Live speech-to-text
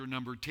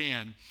number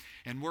 10,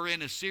 and we're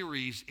in a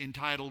series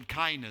entitled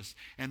Kindness.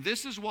 And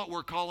this is what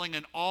we're calling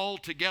an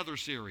all-together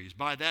series.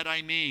 By that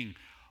I mean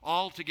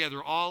all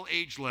together, all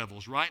age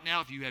levels. Right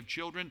now, if you have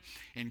children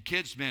in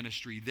kids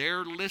ministry,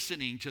 they're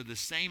listening to the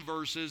same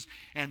verses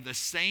and the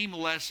same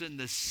lesson,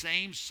 the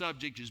same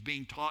subject is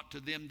being taught to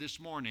them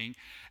this morning,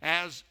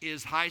 as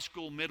is high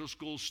school, middle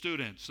school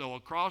students. So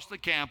across the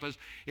campus,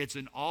 it's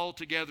an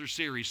all-together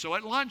series. So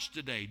at lunch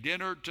today,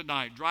 dinner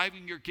tonight,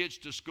 driving your kids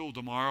to school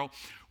tomorrow,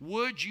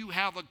 would you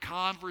have a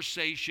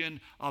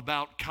conversation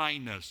about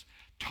kindness?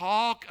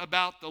 Talk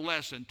about the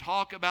lesson.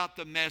 Talk about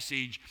the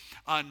message.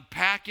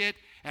 Unpack it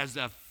as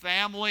a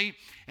family.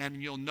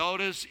 And you'll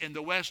notice in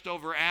the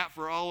Westover app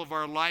for all of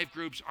our life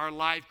groups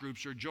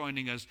are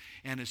joining us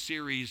in a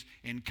series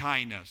in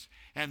kindness.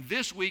 And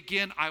this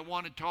weekend, I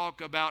want to talk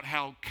about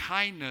how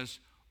kindness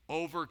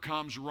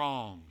overcomes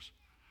wrongs.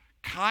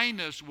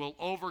 Kindness will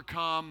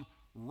overcome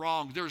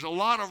wrongs. There's a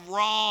lot of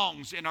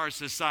wrongs in our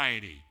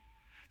society.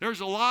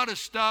 There's a lot of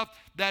stuff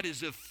that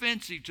is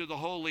offensive to the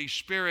Holy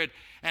Spirit.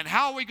 And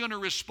how are we going to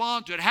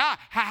respond to it?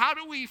 How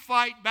do we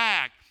fight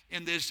back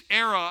in this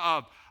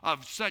era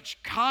of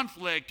such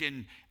conflict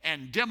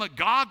and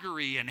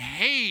demagoguery and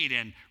hate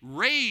and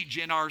rage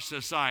in our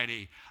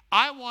society?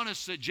 I want to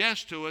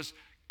suggest to us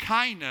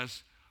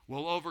kindness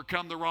will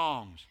overcome the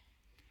wrongs.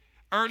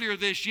 Earlier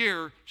this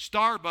year,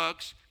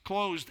 Starbucks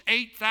closed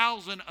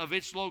 8,000 of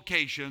its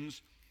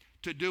locations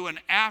to do an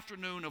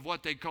afternoon of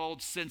what they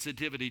called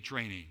sensitivity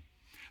training.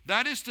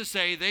 That is to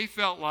say, they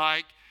felt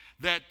like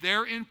that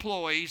their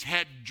employees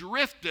had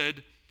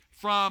drifted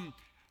from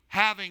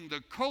having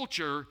the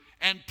culture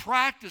and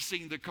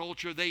practicing the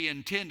culture they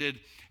intended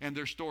in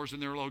their stores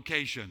and their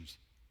locations.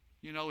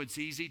 You know, it's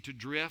easy to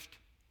drift.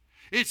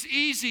 It's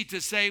easy to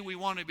say we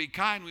want to be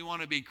kind, we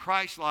want to be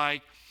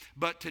Christ-like,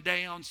 but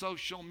today on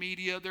social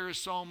media there is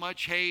so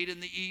much hate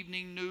in the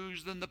evening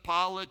news and the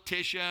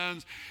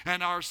politicians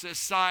and our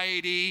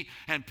society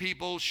and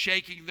people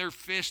shaking their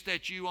fist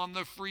at you on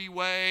the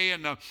freeway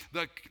and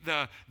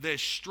the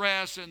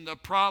stress and the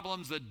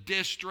problems, the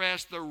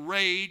distress, the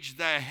rage,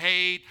 the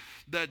hate,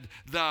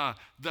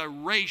 the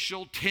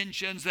racial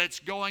tensions that's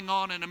going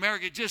on in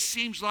America. It just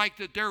seems like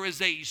that there is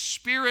a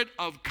spirit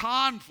of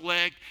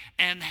conflict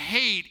and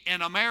hate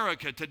in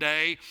America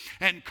today,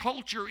 and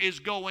culture is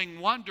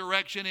going one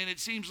direction, and it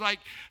seems like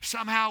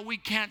somehow we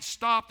can't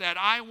stop that.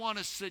 I want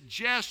to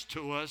suggest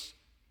to us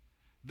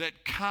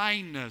that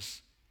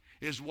kindness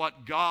is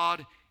what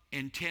God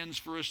intends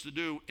for us to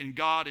do, and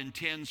God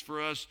intends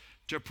for us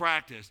to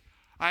practice.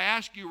 I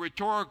ask you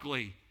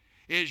rhetorically,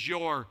 is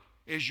your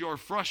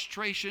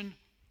frustration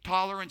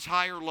tolerance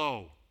high or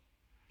low?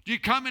 Do you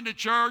come into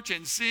church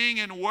and sing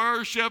and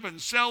worship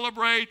and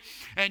celebrate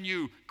and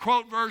you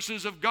quote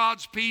verses of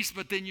God's peace,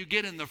 but then you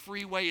get in the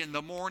freeway in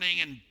the morning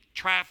and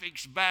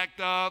traffic's backed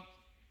up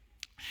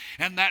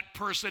and that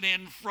person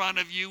in front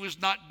of you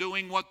is not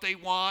doing what they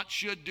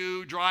should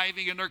do,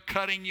 driving, and they're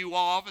cutting you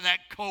off, and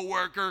that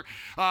coworker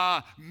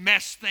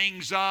messed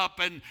things up,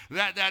 and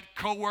that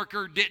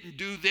coworker didn't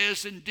do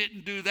this and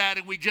didn't do that,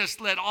 and we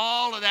just let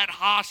all of that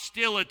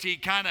hostility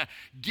kind of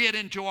get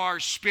into our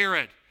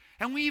spirit.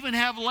 And we even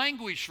have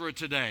language for it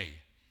today.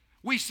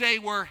 We say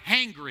we're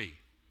hangry.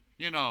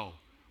 You know,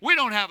 we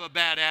don't have a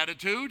bad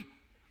attitude.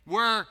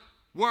 We're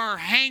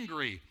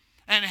hangry.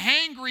 And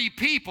hangry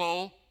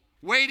people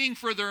waiting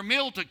for their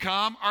meal to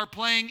come are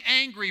playing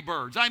Angry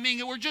Birds. I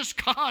mean, we're just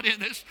caught in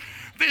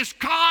this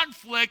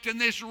conflict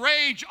and this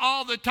rage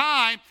all the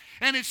time,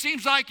 and it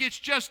seems like it's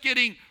just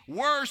getting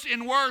worse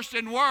and worse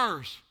and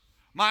worse.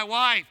 My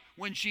wife,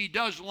 when she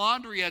does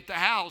laundry at the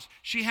house,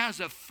 she has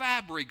a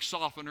fabric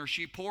softener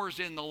she pours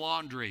in the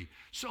laundry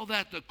so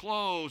that the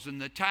clothes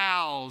and the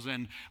towels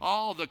and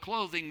all the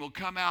clothing will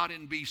come out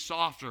and be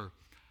softer.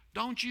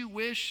 Don't you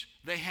wish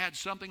they had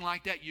something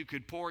like that you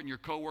could pour in your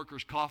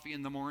coworker's coffee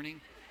in the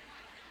morning?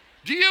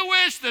 Do you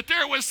wish that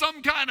there was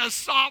some kind of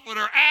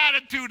softener,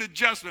 attitude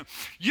adjustment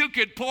you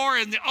could pour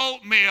in the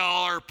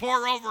oatmeal or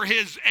pour over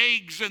his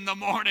eggs in the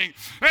morning,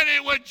 and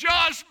it would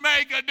just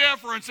make a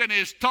difference in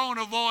his tone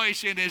of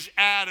voice, in his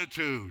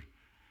attitude?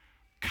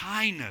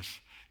 Kindness.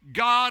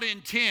 God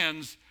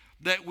intends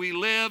that we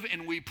live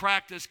and we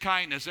practice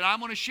kindness. And I'm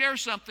going to share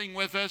something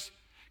with us.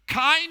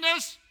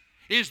 Kindness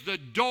is the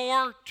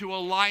door to a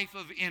life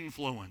of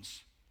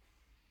influence.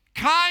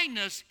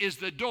 Kindness is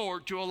the door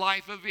to a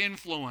life of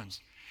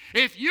influence.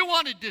 If you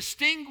want to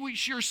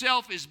distinguish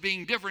yourself as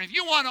being different, if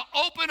you want to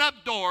open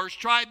up doors,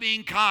 try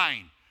being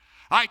kind.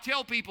 I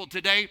tell people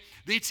today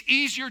that it's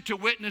easier to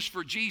witness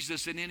for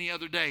Jesus than any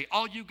other day.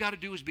 All you've got to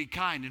do is be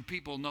kind, and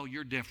people know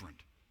you're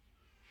different.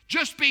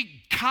 Just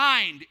be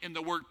kind in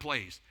the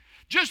workplace.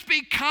 Just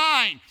be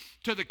kind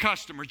to the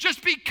customers.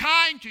 Just be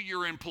kind to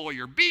your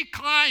employer. Be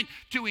kind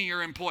to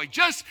your employee.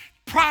 Just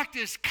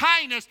practice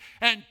kindness,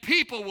 and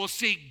people will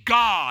see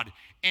God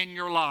in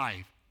your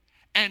life.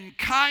 And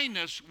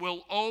kindness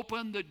will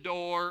open the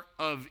door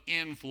of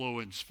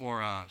influence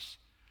for us.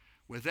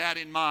 With that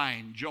in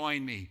mind,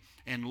 join me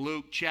in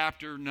Luke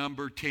chapter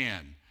number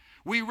 10.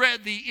 We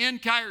read the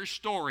entire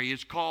story.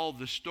 It's called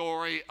the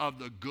story of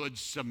the Good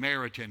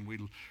Samaritan. We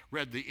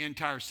read the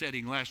entire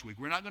setting last week.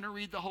 We're not going to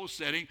read the whole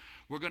setting.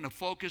 We're going to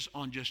focus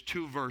on just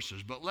 2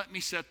 verses. But let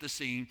me set the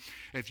scene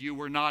if you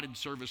were not in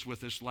service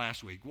with us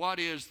last week. What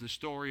is the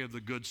story of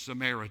the Good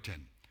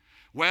Samaritan?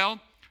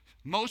 Well,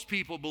 most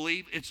people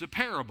believe it's a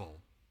parable.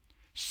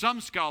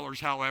 Some scholars,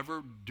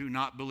 however, do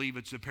not believe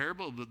it's a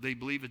parable, but they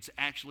believe it's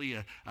actually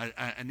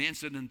an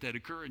incident that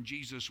occurred and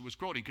Jesus was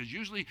quoting. Because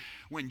usually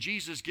when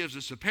Jesus gives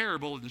us a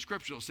parable in the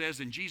scripture, it says,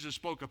 and Jesus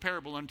spoke a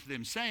parable unto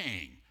them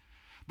saying.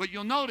 But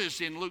you'll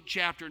notice in Luke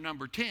chapter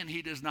number 10,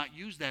 he does not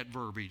use that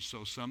verbiage.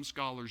 So some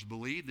scholars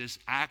believe this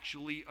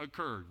actually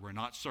occurred. We're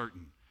not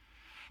certain.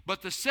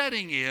 But the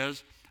setting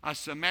is a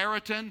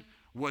Samaritan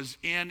was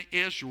in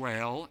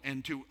Israel,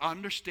 and to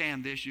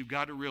understand this, you've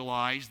got to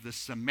realize the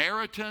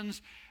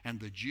Samaritans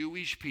and the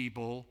Jewish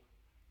people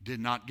did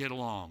not get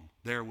along.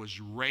 There was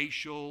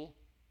racial,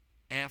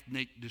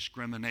 ethnic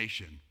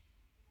discrimination.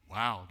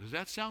 Wow, does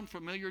that sound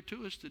familiar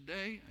to us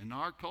today in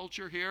our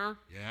culture here?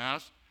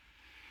 Yes.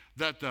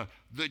 That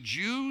the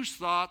Jews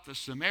thought the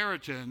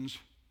Samaritans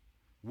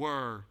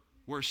were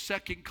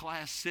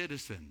second-class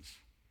citizens.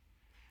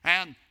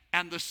 And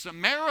the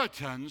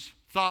Samaritans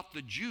thought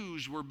the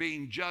Jews were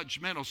being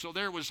judgmental, so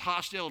there was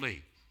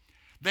hostility.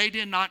 They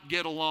did not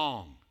get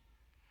along.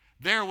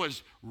 There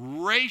was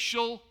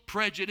racial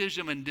prejudice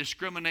and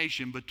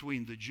discrimination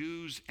between the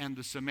Jews and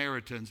the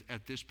Samaritans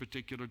at this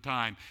particular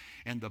time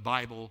in the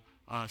Bible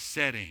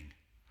setting.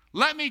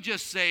 Let me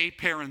just say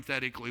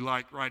parenthetically,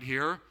 like right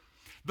here,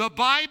 the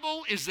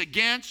Bible is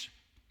against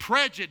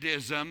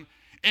prejudice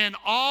in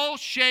all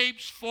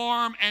shapes,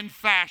 form, and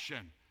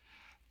fashion.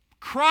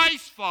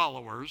 Christ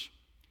followers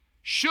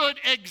should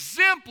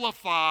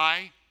exemplify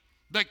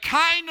the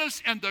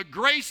kindness and the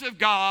grace of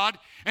God,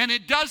 and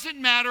it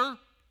doesn't matter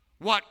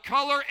what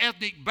color,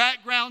 ethnic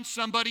background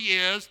somebody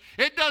is.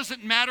 It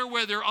doesn't matter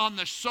whether on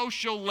the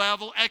social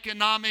level,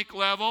 economic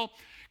level.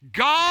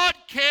 God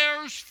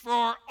cares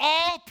for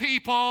all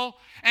people,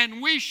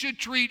 and we should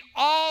treat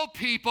all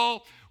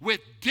people with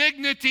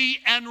dignity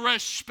and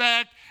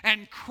respect,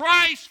 and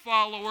Christ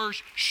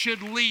followers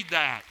should lead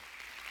that.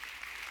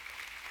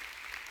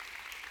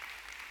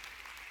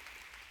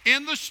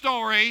 In the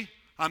story,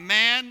 a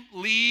man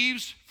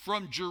leaves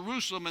from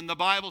Jerusalem, and the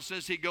Bible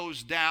says he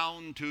goes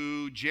down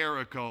to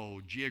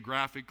Jericho.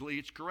 Geographically,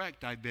 it's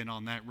correct. I've been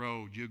on that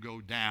road. You go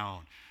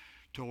down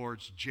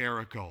towards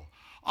Jericho.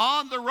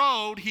 On the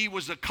road, he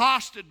was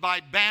accosted by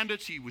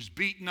bandits. He was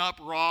beaten up,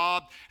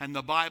 robbed, and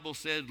the Bible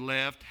said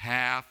left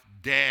half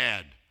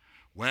dead.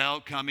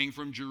 Well, coming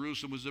from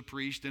Jerusalem was a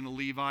priest and a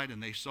Levite,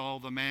 and they saw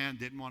the man,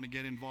 didn't want to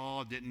get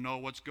involved, didn't know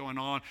what's going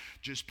on,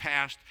 just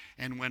passed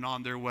and went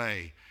on their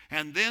way.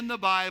 And then the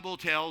Bible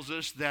tells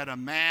us that a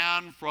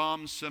man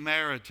from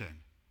Samaria,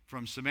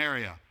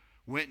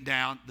 went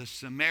down. The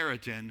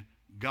Samaritan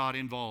got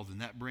involved, and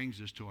that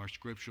brings us to our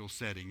scriptural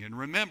setting. And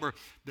remember,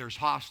 there's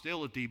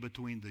hostility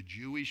between the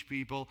Jewish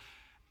people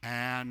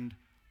and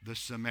the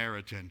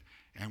Samaritan.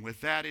 And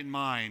with that in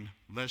mind,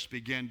 let's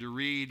begin to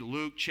read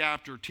Luke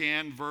chapter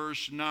 10,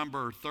 verse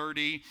number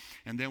 30,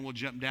 and then we'll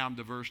jump down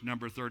to verse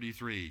number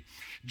 33.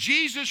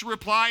 Jesus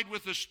replied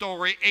with a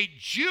story. A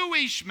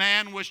Jewish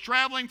man was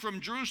traveling from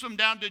Jerusalem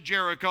down to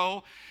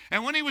Jericho,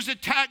 and when he was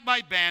attacked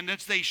by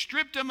bandits, they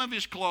stripped him of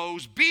his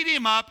clothes, beat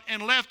him up,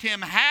 and left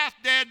him half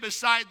dead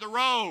beside the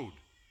road.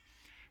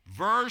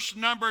 Verse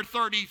number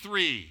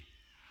 33.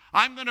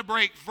 I'm going to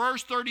break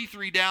verse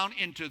 33 down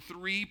into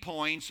 3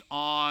 points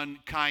on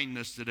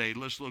kindness today.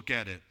 Let's look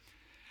at it.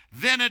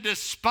 Then a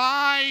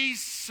despised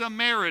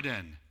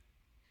Samaritan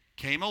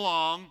came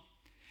along,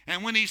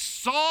 and when he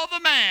saw the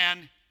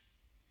man,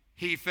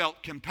 he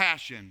felt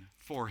compassion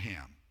for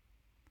him.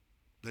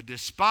 The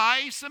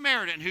despised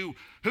Samaritan who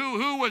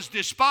was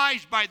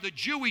despised by the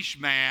Jewish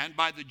man,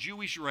 by the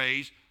Jewish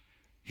race,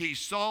 he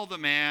saw the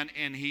man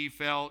and he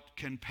felt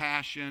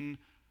compassion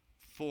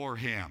for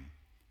him.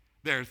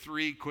 There are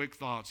 3 quick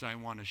thoughts I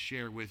want to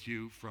share with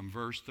you from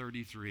verse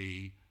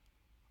 33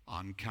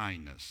 on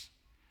kindness.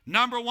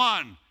 Number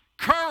 1,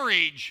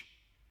 courage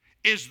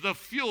is the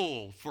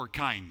fuel for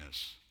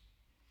kindness.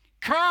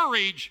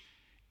 Courage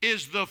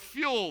is the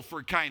fuel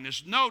for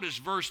kindness. Notice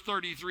verse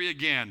 33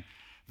 again.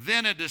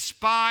 Then a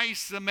despised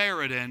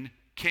Samaritan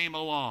came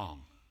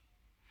along.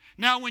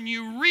 Now, when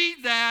you read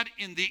that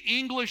in the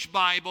English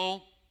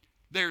Bible,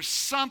 there's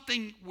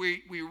something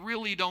we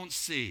really don't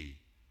see.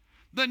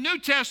 The New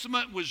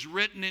Testament was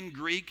written in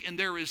Greek, and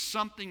there is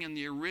something in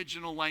the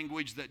original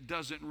language that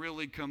doesn't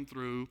really come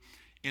through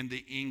in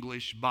the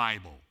English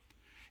Bible.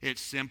 It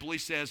simply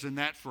says in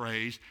that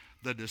phrase,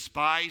 the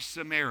despised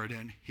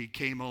Samaritan, he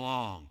came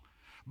along.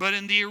 But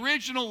in the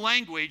original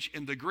language,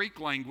 in the Greek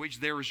language,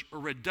 there is a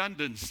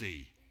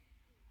redundancy.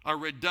 A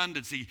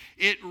redundancy.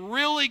 It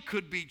really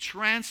could be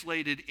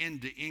translated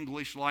into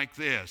English like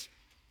this.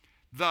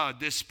 The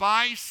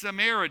despised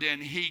Samaritan,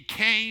 he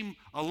came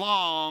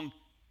along,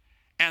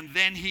 and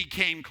then he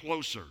came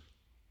closer.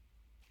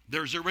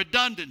 There's a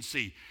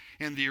redundancy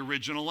in the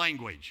original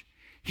language.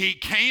 He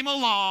came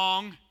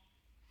along,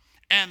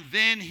 and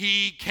then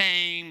he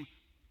came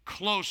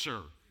closer.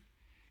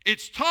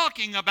 It's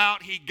talking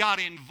about he got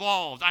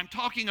involved. I'm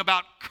talking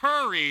about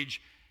courage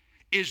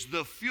is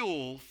the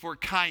fuel for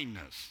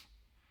kindness.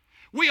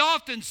 We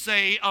often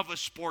say of a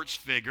sports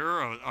figure,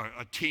 or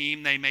a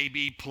team they may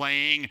be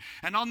playing,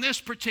 and on this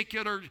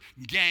particular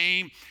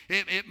game,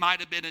 it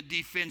might have been a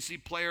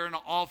defensive player and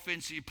an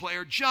offensive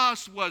player,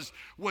 just was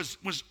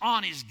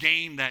on his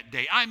game that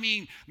day. I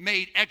mean,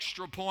 made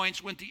extra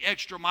points, went the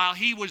extra mile.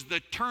 He was the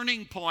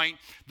turning point,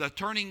 the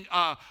turning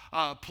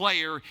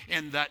player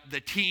in the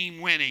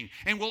team winning.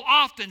 And we'll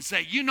often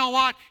say, you know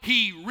what?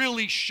 He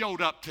really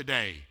showed up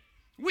today.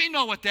 We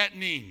know what that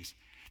means.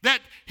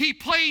 That he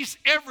plays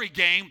every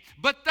game,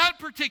 but that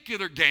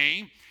particular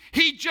game,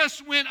 he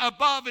just went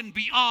above and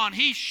beyond.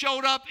 He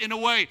showed up in a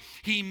way.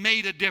 He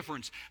made a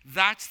difference.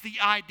 That's the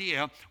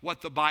idea,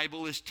 what the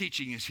Bible is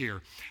teaching us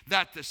here.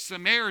 That the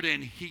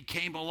Samaritan, he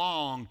came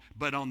along,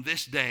 but on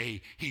this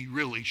day, he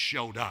really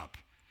showed up.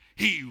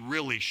 He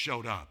really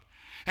showed up.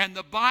 And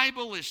the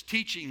Bible is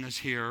teaching us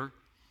here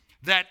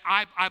that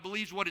I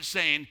believe what it's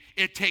saying,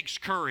 it takes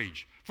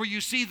courage. For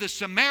you see, the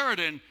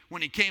Samaritan,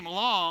 when he came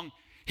along,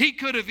 he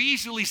could have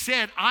easily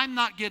said, I'm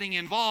not getting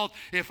involved.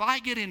 If I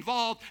get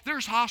involved,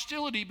 there's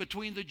hostility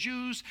between the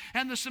Jews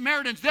and the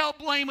Samaritans. They'll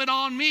blame it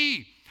on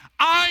me.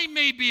 I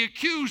may be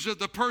accused of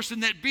the person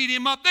that beat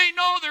him up. They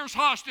know there's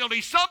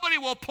hostility. Somebody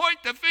will point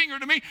the finger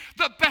to me.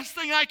 The best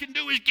thing I can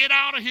do is get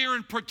out of here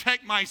and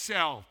protect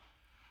myself.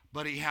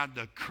 But he had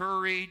the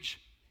courage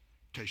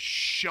to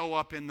show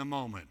up in the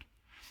moment.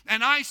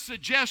 And I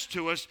suggest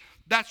to us,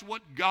 that's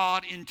what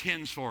God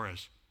intends for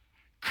us.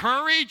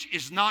 Courage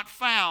is not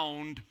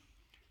found.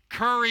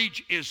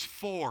 Courage is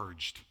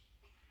forged.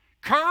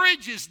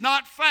 Courage is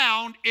not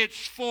found,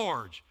 it's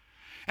forged.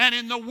 And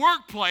in the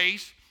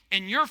workplace,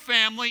 in your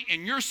family,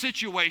 in your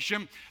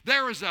situation,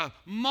 there is a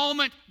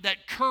moment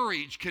that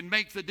courage can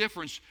make the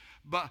difference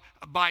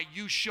by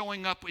you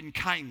showing up in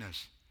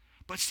kindness.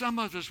 But some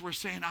of us were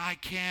saying, I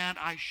can't,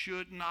 I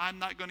shouldn't, I'm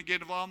not going to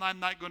get involved, I'm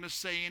not going to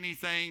say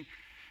anything.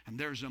 And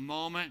there's a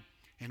moment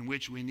in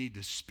which we need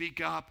to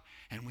speak up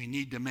and we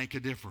need to make a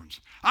difference.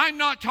 I'm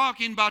not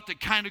talking about the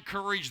kind of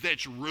courage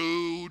that's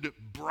rude,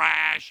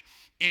 brash,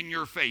 in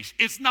your face.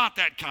 It's not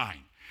that kind.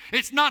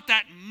 It's not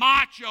that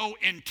macho,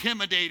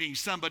 intimidating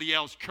somebody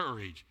else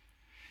courage.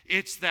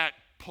 It's that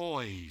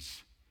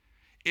poise.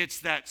 It's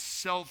that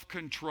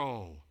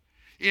self-control.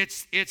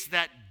 It's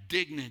that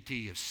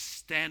dignity of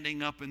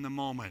standing up in the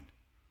moment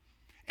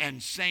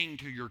and saying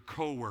to your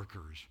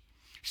coworkers,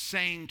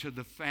 saying to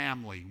the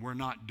family, we're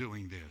not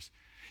doing this.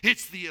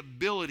 It's the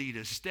ability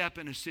to step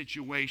in a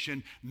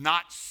situation,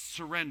 not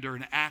surrender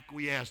and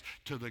acquiesce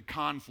to the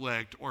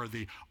conflict or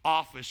the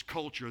office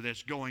culture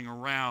that's going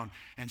around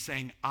and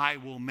saying, I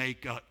will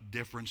make a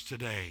difference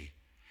today.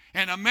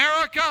 In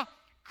America,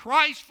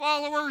 Christ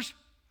followers,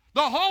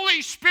 the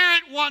Holy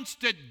Spirit wants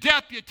to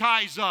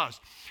deputize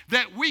us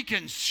that we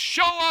can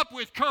show up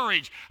with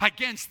courage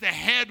against the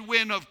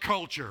headwind of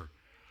culture.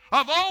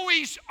 Of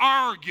always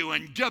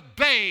arguing,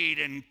 debate,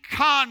 and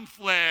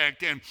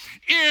conflict, and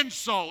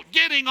insult,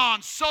 getting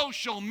on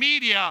social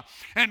media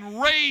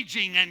and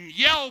raging and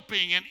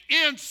yelping and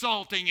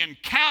insulting and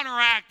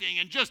counteracting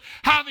and just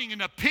having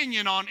an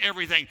opinion on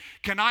everything.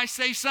 Can I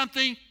say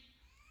something?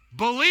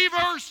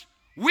 Believers,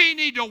 we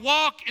need to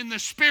walk in the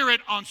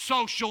Spirit on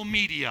social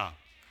media.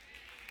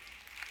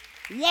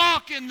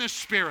 Walk in the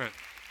Spirit.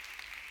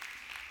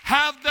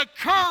 Have the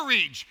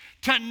courage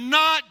to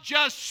not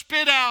just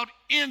spit out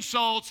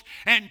insults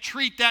and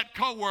treat that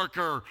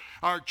coworker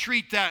or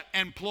treat that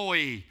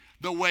employee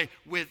the way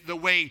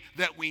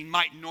that we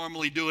might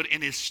normally do it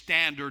and is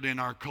standard in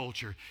our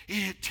culture.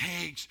 It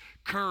takes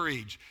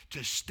courage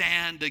to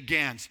stand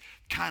against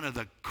kind of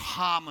the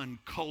common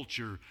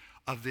culture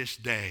of this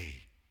day.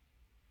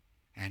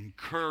 And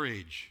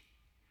courage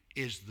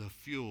is the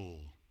fuel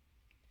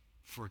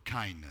for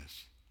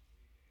kindness.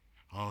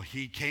 Oh,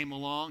 he came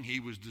along, he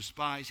was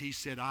despised. He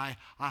said,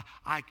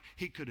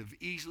 he could have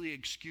easily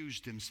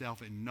excused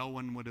himself and no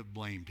one would have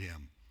blamed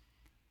him.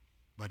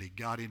 But he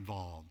got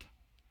involved.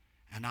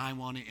 And I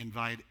want to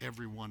invite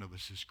every one of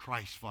us as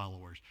Christ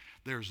followers.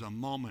 There's a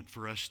moment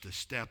for us to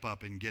step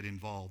up and get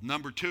involved.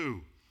 Number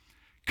 2,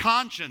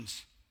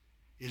 conscience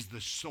is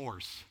the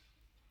source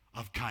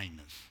of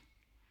kindness.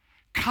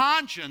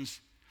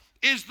 Conscience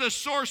is the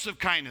source of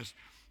kindness.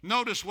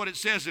 Notice what it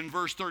says in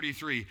verse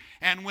 33.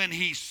 And when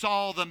he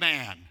saw the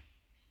man.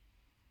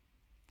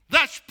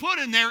 That's put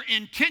in there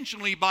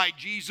intentionally by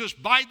Jesus,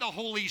 by the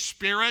Holy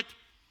Spirit,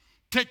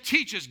 to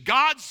teach us.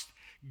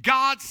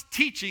 God's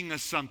teaching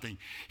us something.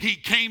 He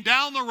came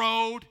down the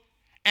road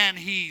and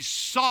he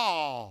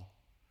saw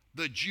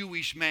the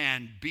Jewish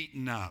man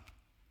beaten up.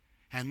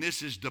 And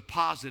this is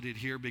deposited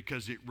here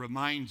because it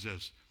reminds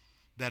us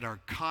that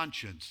our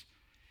conscience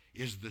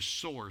is the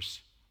source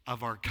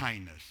of our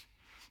kindness.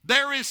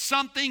 There is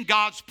something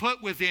God's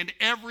put within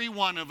every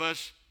one of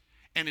us,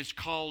 and it's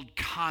called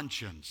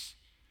conscience.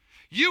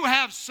 You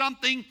have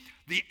something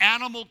the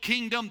animal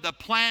kingdom, the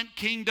plant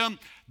kingdom,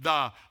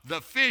 the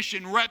fish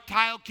and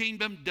reptile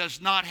kingdom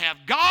does not have.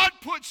 God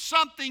put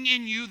something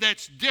in you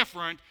that's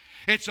different.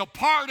 It's a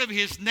part of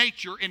his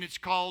nature, and it's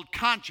called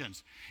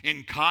conscience.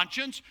 In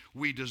conscience,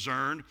 we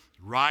discern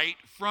right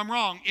from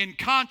wrong. In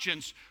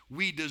conscience,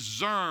 we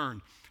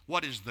discern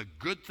what is the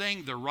good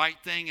thing, the right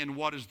thing, and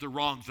what is the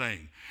wrong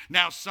thing.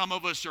 Now, some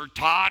of us are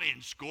taught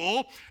in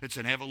school. It's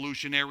an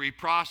evolutionary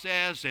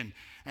process, and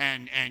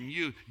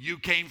you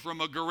came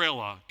from a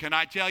gorilla. Can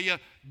I tell you,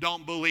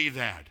 don't believe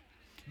that.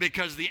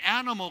 Because the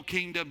animal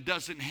kingdom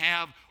doesn't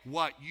have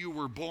what you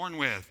were born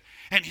with.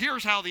 And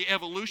here's how the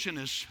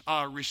evolutionists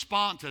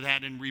respond to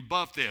that and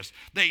rebuff this.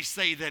 They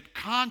say that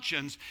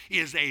conscience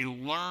is a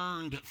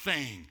learned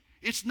thing.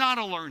 It's not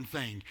a learned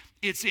thing.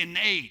 It's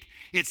innate.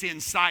 It's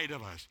inside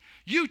of us.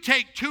 You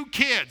take two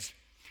kids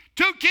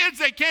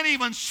that can't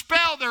even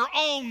spell their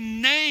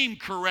own name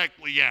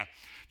correctly yet.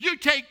 You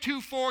take 2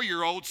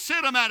 4-year-olds,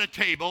 sit them at a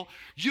table.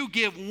 You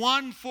give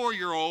one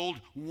 4-year-old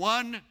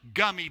one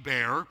gummy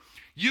bear.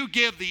 You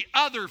give the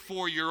other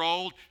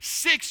 4-year-old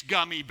 6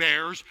 gummy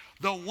bears.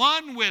 The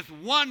one with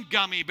one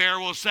gummy bear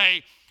will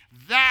say,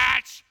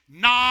 "That's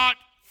not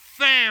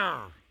fair."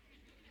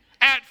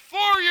 At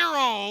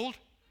 4-year-old,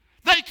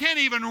 they can't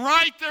even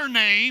write their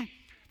name.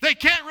 They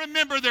can't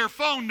remember their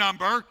phone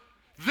number.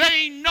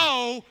 They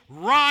know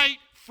right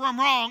from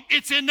wrong.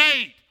 It's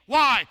innate.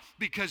 Why?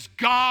 Because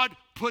God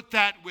put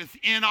that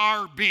within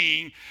our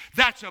being.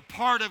 That's a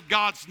part of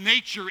God's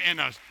nature in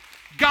us.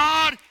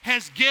 God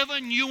has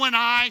given you and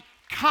I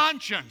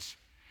conscience,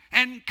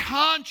 and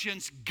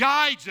conscience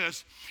guides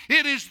us.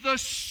 It is the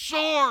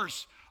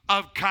source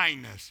of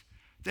kindness.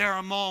 There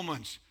are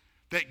moments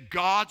that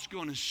God's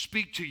going to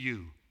speak to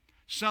you,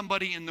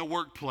 somebody in the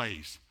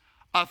workplace,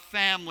 a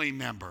family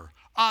member,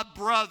 a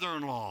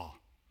brother-in-law,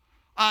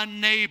 a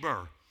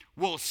neighbor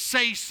will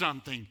say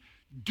something,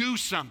 do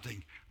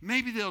something.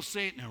 Maybe they'll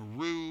say it in a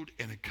rude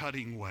and a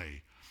cutting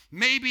way.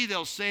 Maybe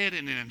they'll say it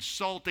in an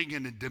insulting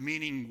and a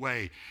demeaning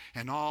way,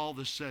 and all of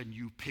a sudden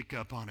you pick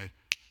up on it.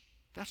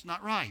 That's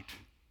not right.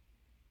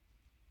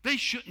 They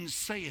shouldn't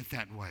say it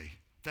that way.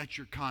 That's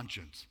your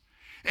conscience.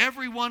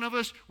 Every one of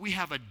us, we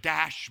have a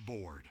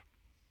dashboard.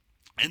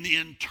 And the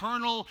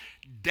internal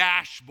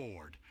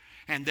dashboard,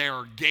 and there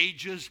are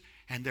gauges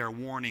and there are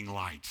warning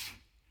lights.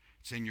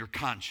 It's in your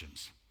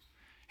conscience.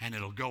 And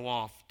it'll go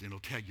off and it'll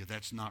tell you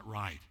that's not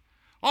right.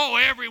 Oh,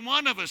 every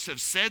one of us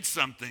have said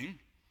something.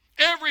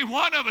 Every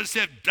one of us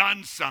have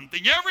done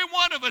something. Every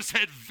one of us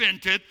had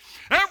vented.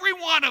 Every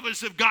one of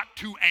us have got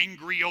too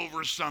angry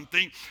over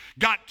something,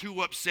 got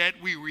too upset,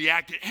 we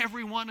reacted.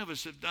 Every one of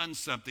us have done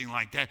something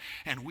like that.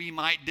 And we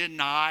might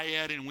deny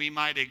it and we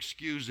might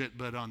excuse it,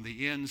 but on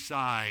the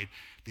inside,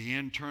 the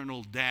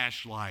internal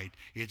dash light,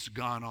 it's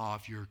gone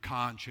off. Your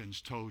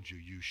conscience told you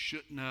you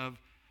shouldn't have,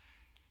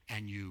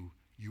 and you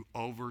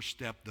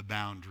overstepped the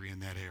boundary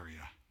in that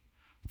area.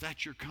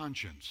 That's your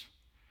conscience.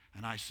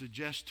 And I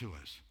suggest to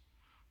us,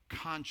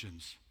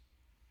 conscience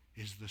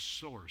is the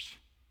source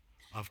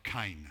of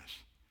kindness.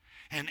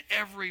 And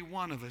every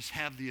one of us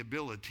have the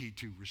ability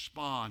to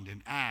respond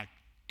and act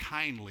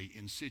kindly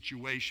in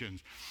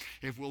situations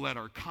if we'll let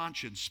our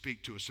conscience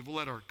speak to us, if we'll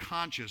let our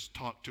conscience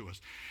talk to us.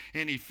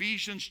 In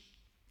Ephesians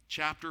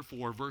chapter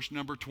 4, verse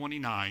number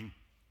 29,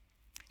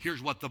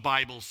 here's what the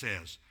Bible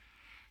says.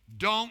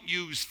 Don't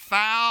use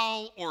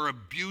foul or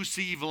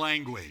abusive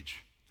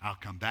language. I'll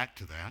come back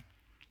to that.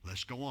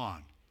 Let's go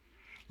on.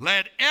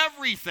 Let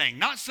everything,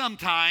 not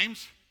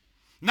sometimes,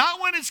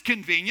 not when it's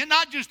convenient,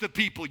 not just the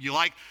people you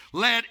like,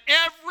 let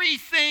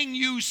everything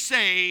you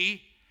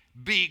say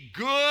be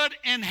good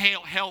and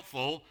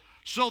helpful,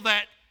 so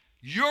that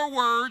your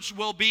words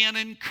will be an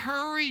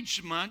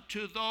encouragement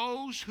to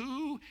those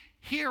who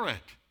hear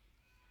it.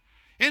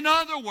 In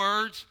other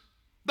words,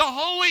 the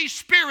Holy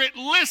Spirit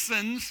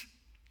listens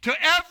to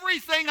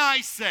everything I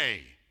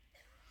say.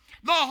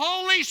 The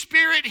Holy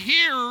Spirit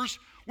hears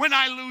when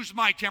I lose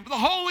my temper. The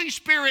Holy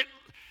Spirit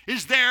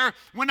is there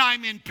when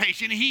I'm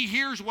impatient. He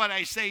hears what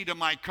I say to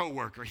my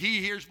coworker. He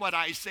hears what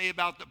I say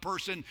about the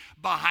person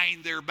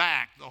behind their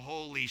back. The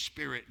Holy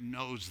Spirit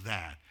knows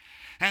that.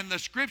 And the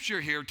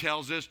scripture here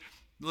tells us,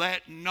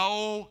 let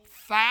no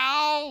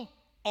foul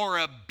or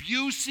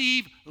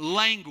abusive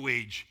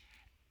language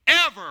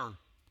ever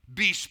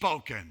be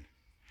spoken.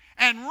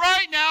 And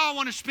right now I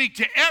want to speak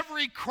to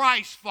every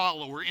Christ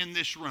follower in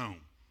this room.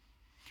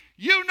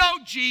 You know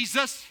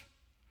Jesus.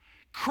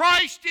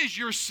 Christ is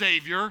your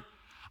Savior.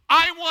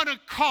 I want to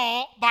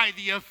call, by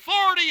the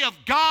authority of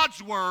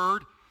God's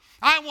Word,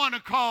 I want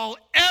to call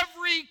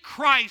every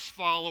Christ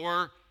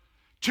follower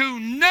to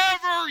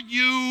never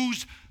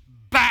use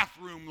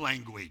bathroom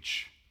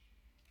language.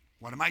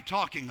 What am I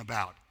talking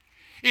about?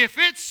 If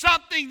it's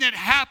something that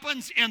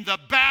happens in the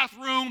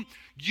bathroom,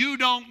 you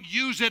don't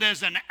use it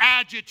as an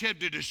adjective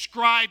to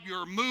describe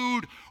your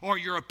mood or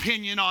your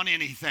opinion on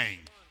anything.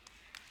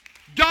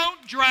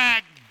 Don't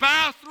drag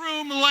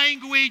bathroom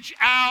language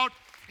out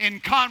in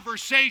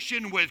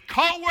conversation with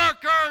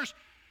coworkers,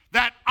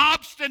 that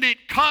obstinate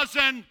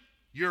cousin,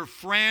 your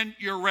friend,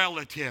 your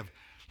relative.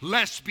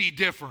 Let's be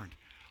different.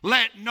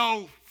 Let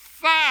no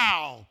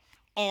foul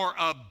or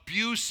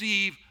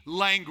abusive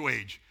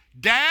language.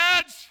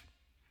 Dads,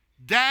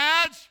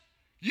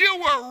 you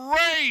were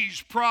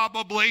raised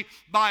probably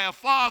by a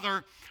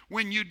father.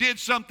 When you did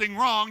something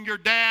wrong, your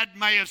dad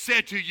may have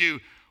said to you,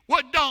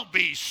 well, don't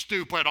be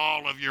stupid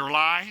all of your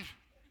life.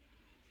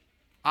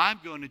 I'm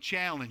going to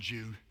challenge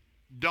you.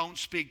 Don't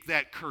speak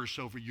that curse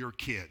over your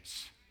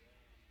kids.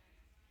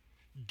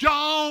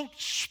 Don't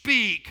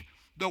speak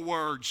the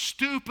word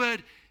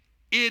stupid,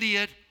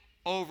 idiot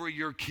over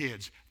your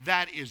kids.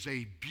 That is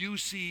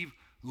abusive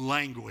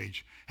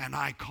language. And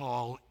I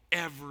call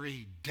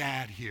every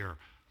dad here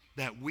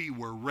that we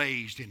were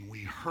raised and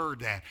we heard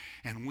that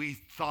and we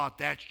thought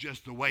that's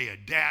just the way a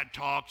dad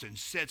talks and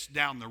sets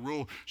down the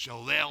rule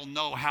so they'll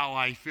know how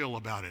I feel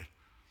about it.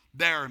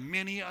 There are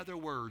many other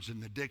words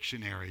in the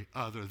dictionary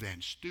other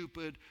than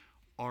stupid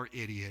or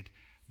idiot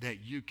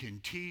that you can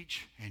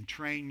teach and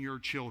train your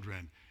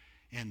children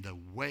in the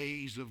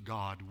ways of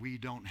God. We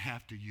don't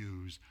have to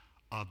use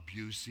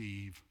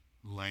abusive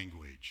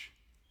language.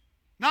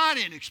 Now, I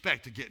didn't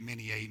expect to get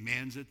many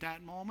amens at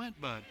that moment,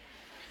 but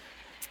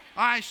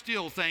I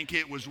still think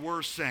it was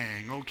worth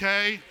saying,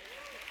 okay?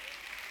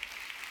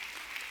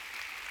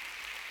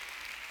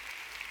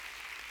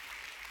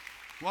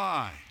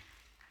 Why?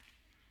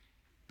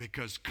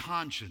 Because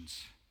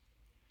conscience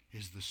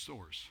is the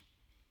source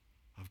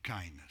of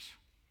kindness.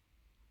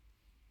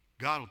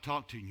 God will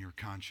talk to you in your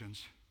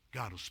conscience.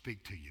 God will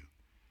speak to you.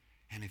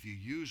 And if you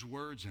use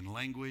words and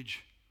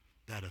language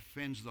that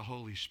offends the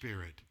Holy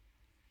Spirit,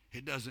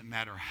 it doesn't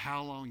matter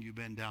how long you've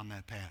been down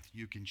that path,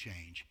 you can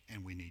change,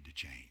 and we need to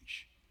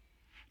change.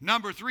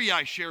 Number 3,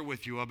 I share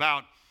with you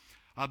about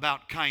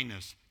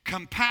kindness.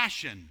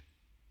 Compassion.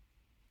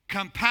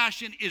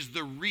 Compassion is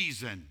the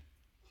reason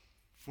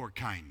for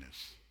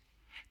kindness.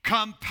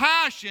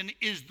 Compassion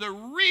is the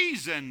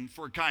reason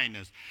for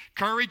kindness.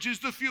 Courage is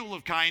the fuel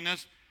of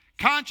kindness.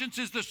 Conscience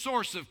is the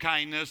source of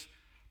kindness.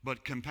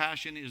 But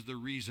compassion is the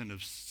reason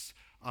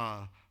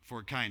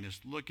for kindness.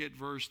 Look at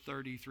verse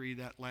 33,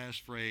 that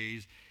last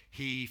phrase.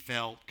 He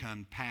felt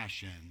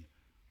compassion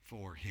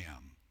for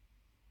him.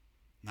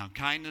 Now,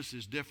 kindness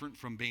is different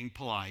from being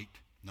polite.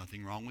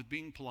 Nothing wrong with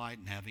being polite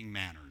and having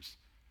manners.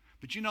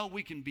 But you know,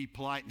 we can be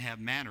polite and have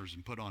manners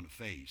and put on a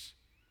face.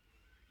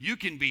 You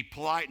can be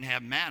polite and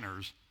have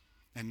manners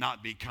and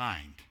not be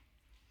kind.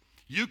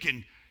 You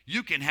can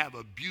have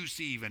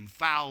abusive and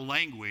foul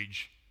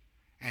language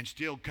and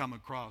still come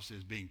across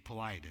as being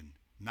polite and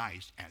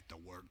nice at the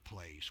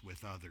workplace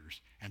with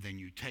others. And then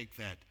you take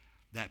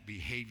that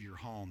behavior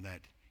home,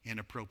 that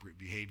inappropriate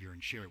behavior,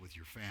 and share it with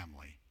your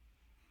family.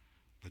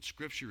 But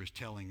Scripture is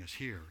telling us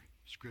here,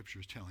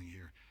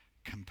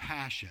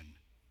 compassion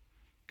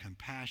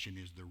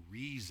is the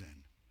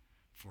reason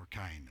for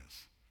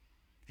kindness.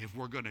 If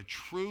we're going to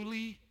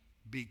truly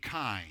be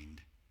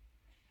kind,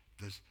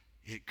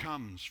 it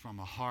comes from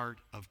a heart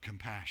of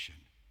compassion.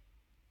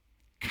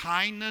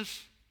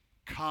 Kindness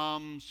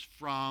comes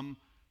from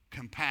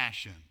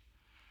compassion.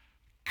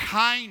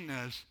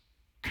 Kindness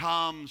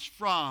comes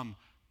from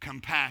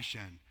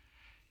compassion.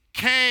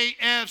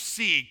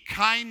 KFC,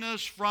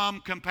 kindness from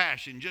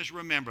compassion. Just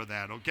remember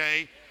that,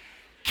 okay?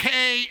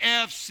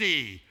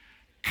 KFC,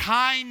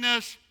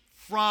 kindness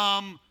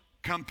from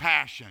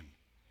compassion.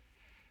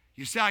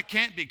 You say, I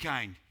can't be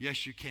kind.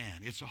 Yes, you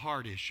can. It's a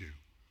heart issue.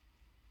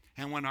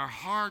 And when our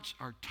hearts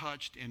are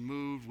touched and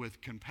moved with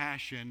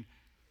compassion,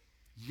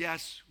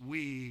 yes,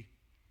 we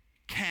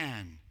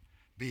can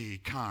be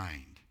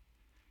kind.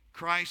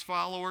 Christ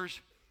followers,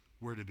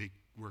 we're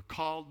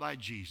called by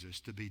Jesus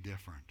to be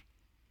different.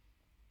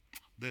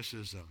 This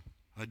is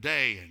a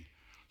day in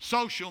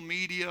social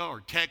media or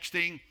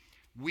texting,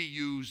 we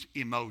use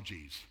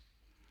emojis.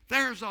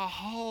 There's a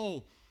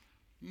whole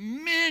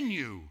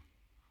menu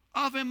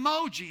of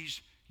emojis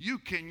you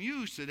can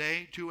use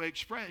today to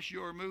express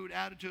your mood,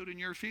 attitude, and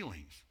your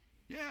feelings.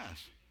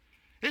 Yes.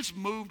 It's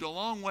moved a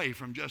long way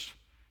from just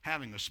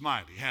having a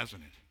smiley,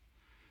 hasn't it?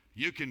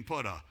 You can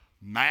put a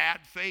mad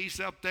face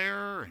up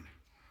there, and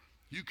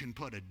you can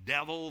put a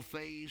devil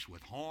face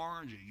with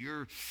horns.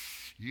 You're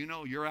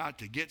out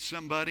to get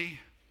somebody.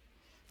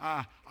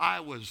 I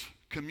was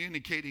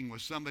communicating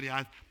with somebody,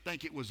 I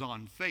think it was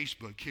on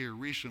Facebook here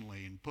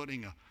recently, and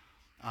putting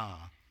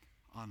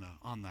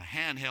on the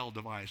handheld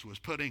device was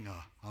putting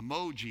a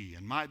emoji,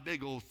 and my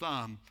big old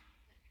thumb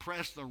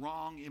pressed the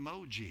wrong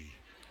emoji.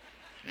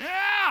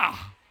 Yeah.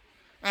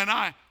 And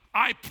I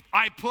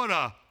put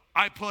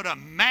a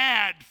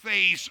mad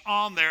face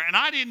on there, and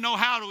I didn't know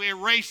how to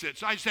erase it.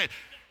 So I said,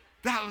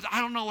 I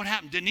don't know what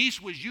happened.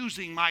 Denise was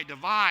using my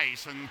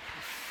device, and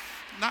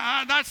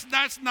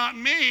that's not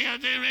me.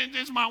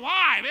 It's my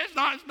wife. It's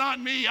not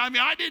me. I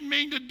mean, I didn't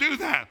mean to do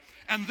that.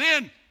 And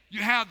then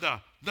you have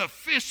the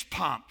fist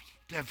pump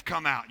have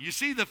come out. You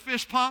see the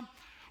fist pump?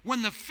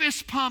 When the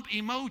fist pump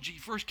emoji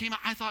first came out,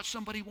 I thought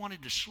somebody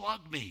wanted to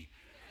slug me.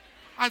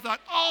 I thought,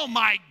 oh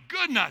my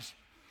goodness,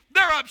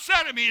 they're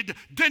upset at me.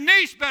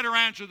 Denise better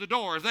answer the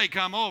door as they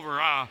come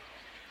over.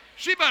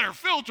 She better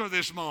filter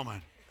this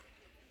moment.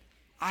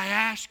 I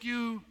ask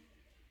you,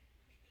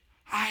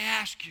 I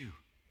ask you,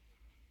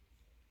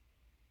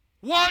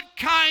 what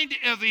kind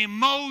of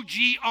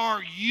emoji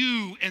are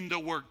you in the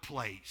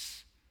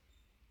workplace?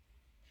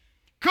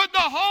 Could the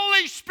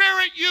Holy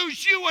Spirit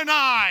use you and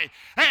I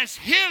as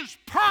His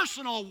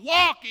personal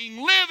walking,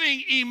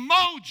 living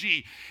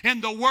emoji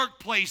in the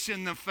workplace,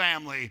 in the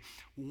family?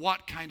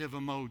 What kind of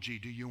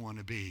emoji do you want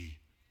to be?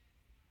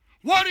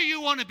 What do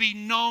you want to be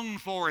known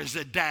for as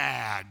a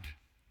dad?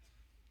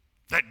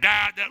 The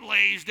dad that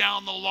lays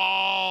down the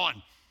law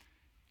and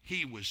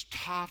he was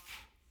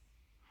tough.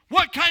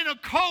 What kind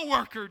of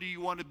coworker do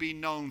you want to be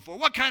known for?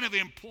 What kind of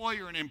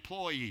employer and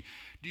employee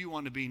do you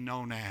want to be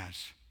known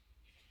as?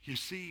 You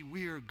see,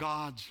 we are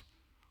God's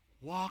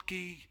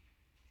walking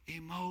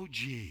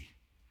emoji.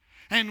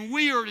 And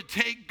we are to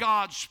take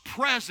God's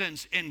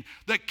presence in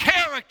the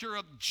character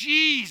of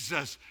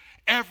Jesus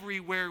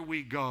everywhere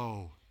we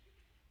go.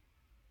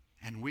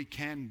 And we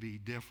can be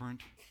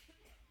different.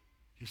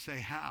 You say,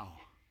 how?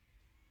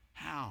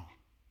 How?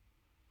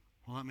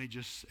 Well, let me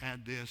just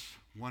add this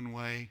one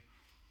way,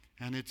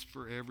 and it's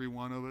for every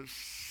one of us,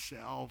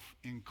 self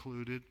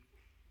included.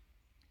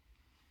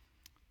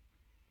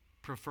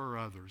 Prefer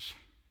others.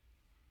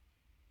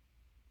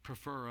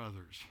 Prefer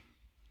others.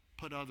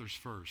 Put others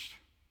first.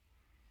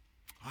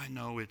 I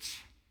know it's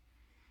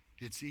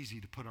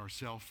easy to put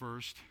ourselves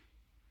first.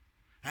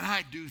 And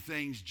I do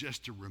things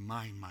just to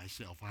remind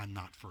myself I'm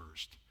not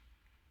first.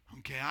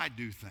 Okay, I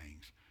do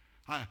things.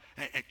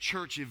 At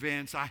church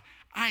events,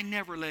 I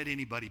never let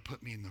anybody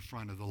put me in the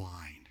front of the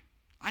line.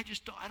 I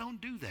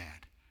don't do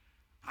that.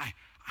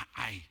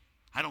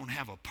 I don't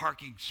have a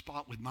parking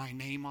spot with my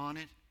name on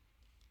it.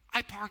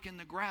 I park in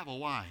the gravel.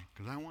 Why?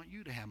 Because I want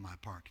you to have my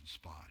parking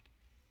spot.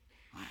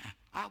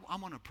 I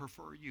want to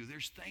prefer you.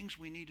 There's things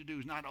we need to do.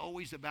 It's not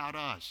always about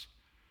us.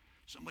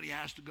 Somebody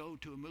has to go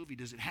to a movie.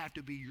 Does it have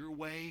to be your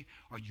way?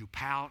 Or you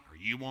pout? Or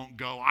you won't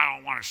go? I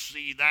don't want to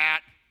see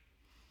that.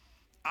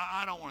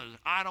 I don't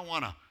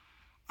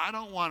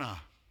want to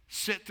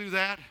sit through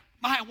that.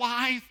 My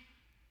wife,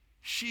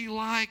 she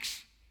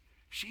likes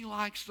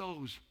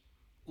those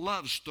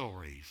love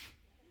stories.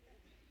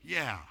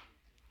 Yeah.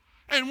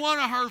 And one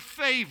of her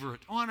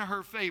favorite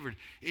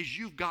is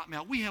You've Got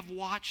Mail. We have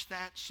watched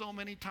that so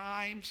many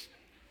times.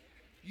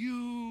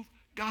 You've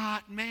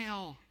got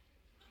mail.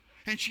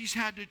 And she's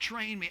had to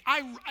train me.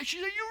 She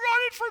said, you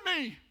wrote it for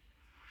me.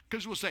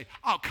 Because we'll say,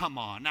 oh, come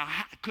on. Now,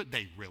 could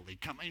they really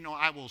come?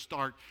 I will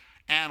start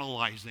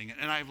analyzing it.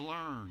 And I've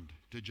learned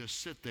to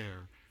just sit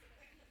there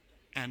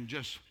and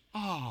just,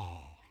 oh,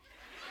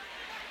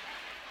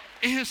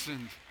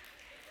 isn't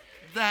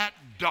that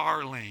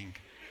darling?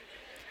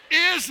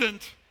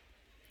 Isn't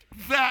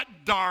that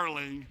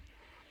darling?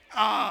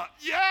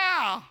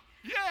 Yeah.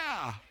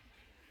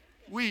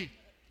 We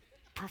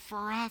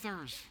prefer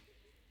others.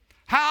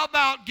 How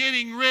about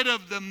getting rid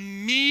of the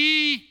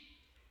me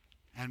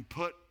and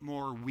put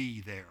more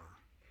we there?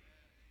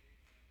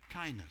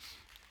 Kindness.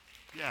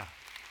 Yeah.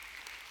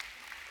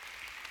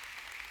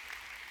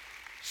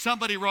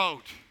 Somebody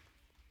wrote,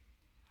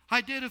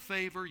 I did a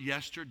favor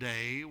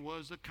yesterday,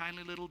 was a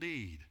kindly little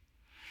deed.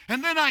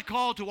 And then I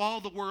called to all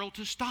the world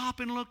to stop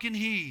and look and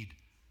heed.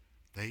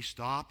 They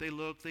stopped, they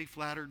looked, they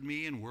flattered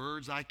me in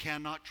words I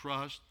cannot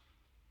trust.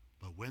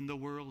 But when the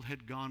world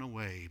had gone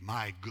away,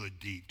 my good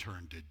deed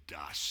turned to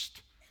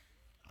dust.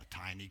 A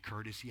tiny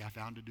courtesy I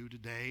found to do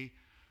today.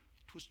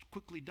 'Twas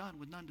quickly done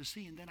with none to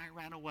see, and then I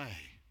ran away.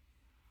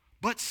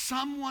 But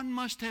someone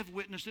must have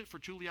witnessed it, for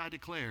truly I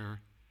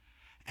declare,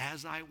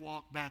 as I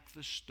walked back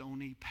the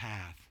stony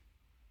path,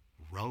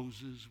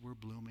 roses were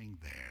blooming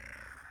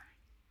there.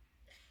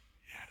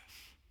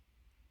 Yes.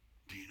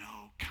 Do you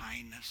know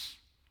kindness?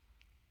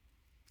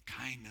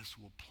 Kindness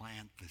will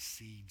plant the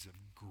seeds of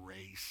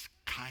grace.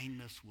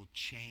 Kindness will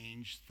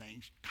change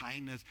things.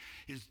 Kindness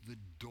is the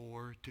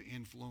door to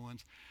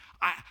influence.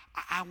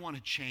 I want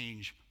to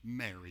change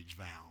marriage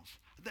vows.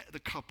 The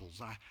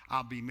couples,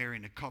 I'll be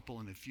marrying a couple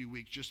in a few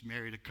weeks. Just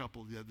married a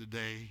couple the other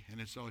day, and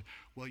it's always,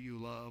 well, you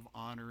love,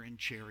 honor, and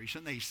cherish.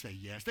 And they say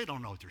yes. They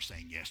don't know what they're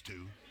saying yes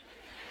to.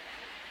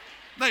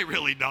 They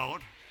really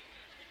don't.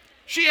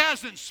 She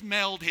hasn't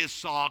smelled his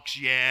socks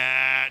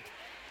yet.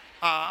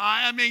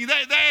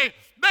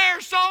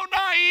 They're so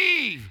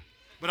naive.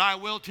 But I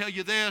will tell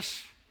you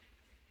this,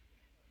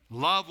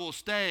 love will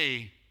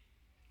stay,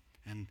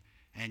 and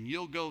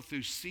you'll go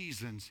through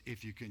seasons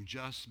if you can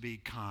just be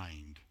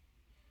kind.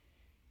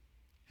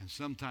 And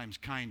sometimes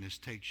kindness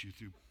takes you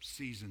through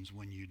seasons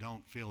when you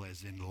don't feel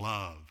as in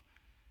love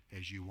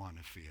as you want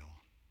to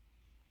feel.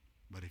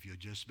 But if you'll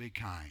just be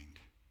kind,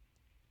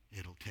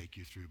 it'll take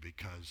you through,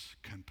 because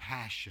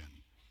compassion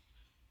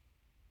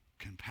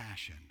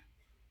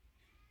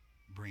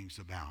brings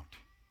about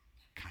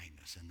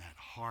kindness, and that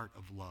heart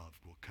of love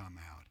will come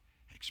out.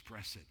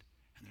 Express it.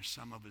 And there's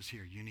some of us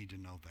here, you need to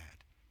know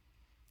that.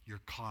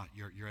 You're caught.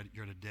 You're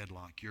at a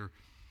deadlock. You're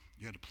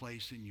at a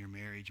place in your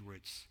marriage where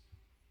it's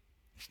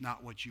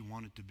not what you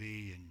want it to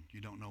be, and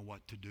you don't know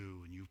what to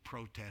do, and you've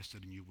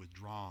protested and you've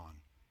withdrawn.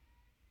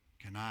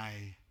 Can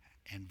I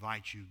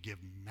invite you, give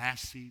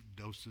massive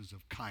doses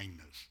of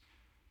kindness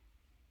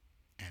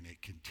and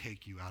it can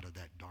take you out of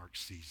that dark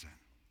season.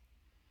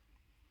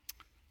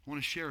 I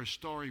want to share a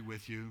story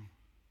with you.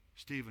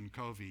 Stephen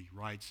Covey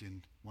writes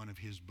in one of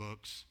his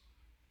books.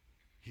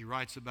 He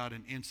writes about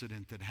an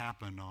incident that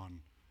happened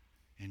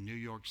in New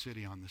York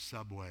City on the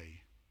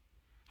subway.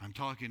 I'm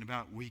talking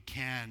about we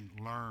can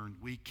learn,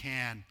 we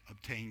can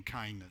obtain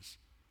kindness.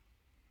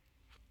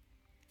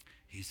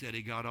 He said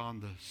he got on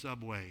the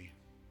subway.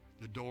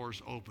 The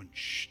doors open,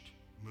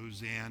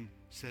 moves in,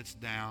 sits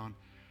down.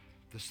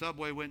 The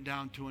subway went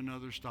down to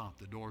another stop.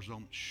 The doors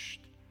open,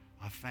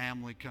 a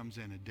family comes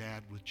in, a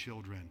dad with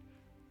children.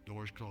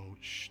 Doors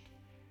closed,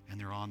 and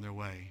they're on their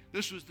way.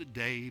 This was the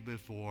day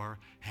before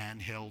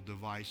handheld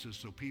devices,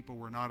 so people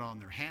were not on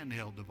their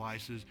handheld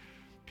devices.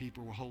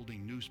 People were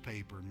holding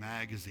newspaper,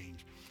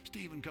 magazines.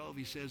 Stephen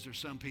Covey says there's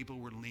some people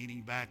were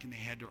leaning back and they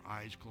had their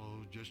eyes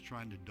closed, just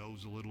trying to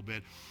doze a little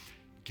bit,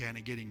 kind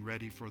of getting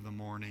ready for the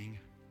morning.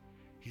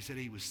 He said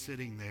he was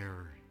sitting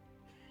there,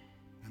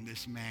 and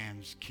this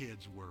man's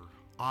kids were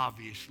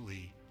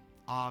obviously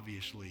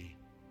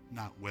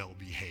not well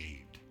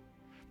behaved.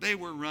 They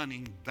were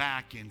running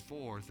back and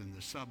forth in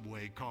the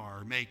subway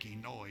car,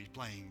 making noise,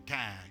 playing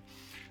tag.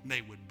 And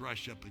they would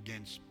brush up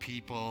against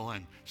people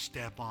and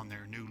step on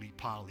their newly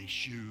polished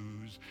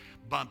shoes,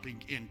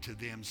 bumping into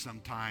them.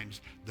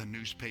 Sometimes the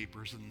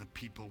newspapers and the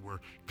people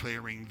were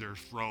clearing their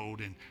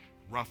throat and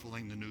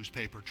ruffling the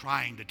newspaper,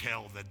 trying to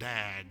tell the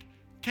dad,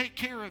 take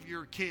care of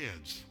your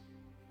kids.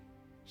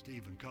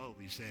 Stephen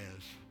Covey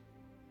says,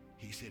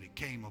 he said, it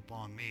came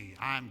upon me.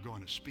 I'm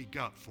going to speak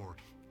up for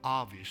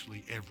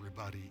obviously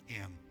everybody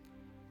in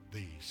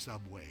the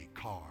subway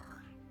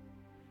car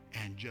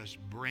and just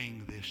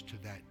bring this to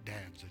that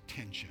dad's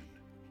attention.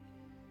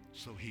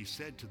 So he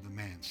said to the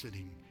man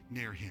sitting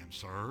near him,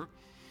 sir,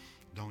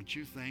 don't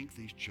you think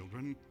these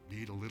children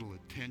need a little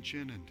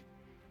attention, and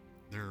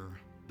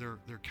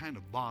they're kind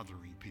of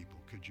bothering people?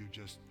 Could you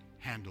just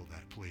handle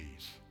that,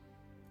 please?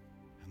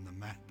 And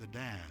the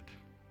dad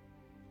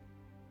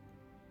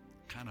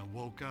kind of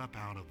woke up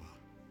out of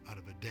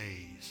a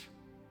daze,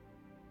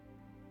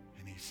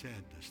 and he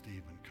said to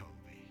Stephen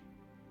Covey,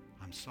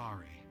 I'm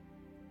sorry,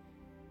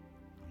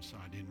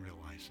 I didn't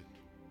realize it.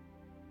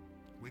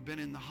 We've been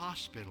in the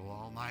hospital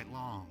all night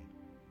long,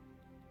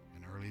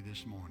 and early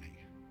this morning,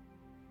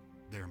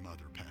 their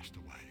mother passed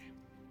away.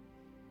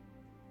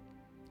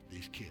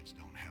 These kids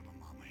don't have a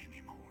mama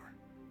anymore.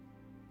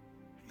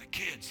 And the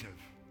kids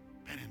have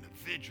been in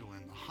a vigil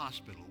in the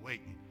hospital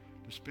waiting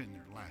to spend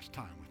their last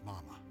time with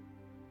mama.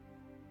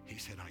 He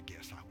said, I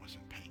guess I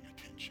wasn't paying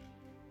attention.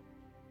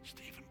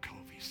 Stephen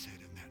Covey said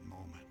in that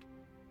moment,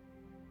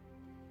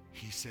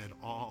 he said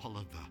all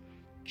of the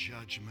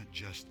judgment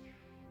just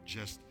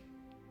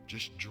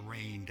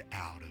drained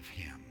out of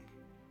him.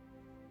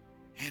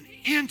 And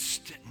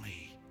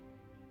instantly,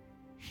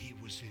 he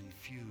was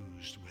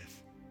infused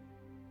with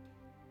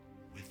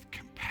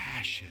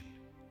compassion.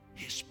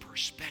 His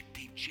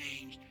perspective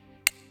changed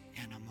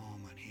in a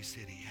moment. He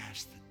said, he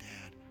asked the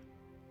dad,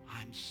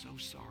 I'm so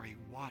sorry,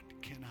 what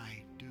can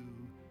I do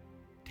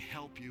to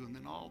help you? And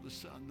then all of a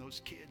sudden,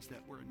 those kids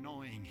that were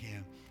annoying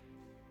him,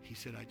 he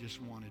said, I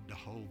just wanted to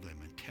hold them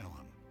and tell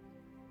them,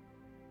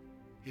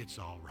 it's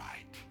all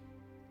right.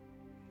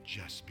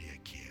 Just be a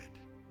kid.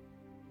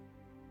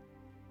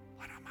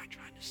 What am I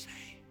trying to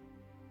say?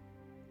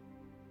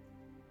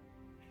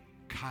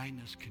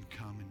 Kindness can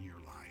come in your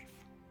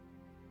life.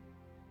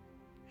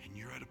 And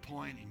you're at a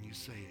point and you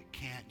say it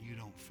can't, you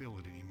don't feel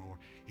it anymore.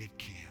 It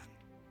can.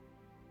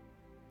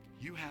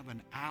 You have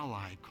an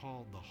ally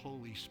called the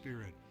Holy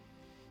Spirit,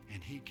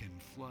 and he can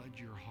flood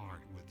your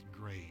heart with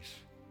grace,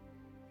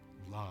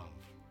 love,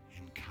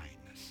 and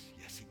kindness.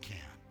 Yes, he can.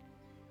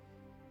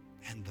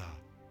 And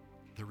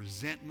the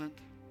resentment,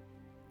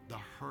 the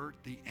hurt,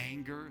 the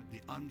anger,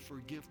 the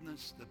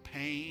unforgiveness, the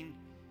pain,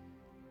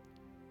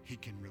 he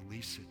can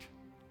release it.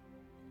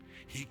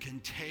 He can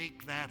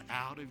take that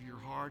out of your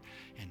heart,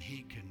 and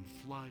he can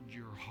flood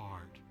your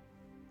heart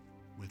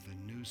with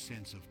a new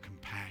sense of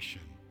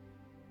compassion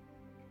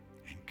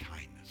and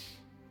kindness.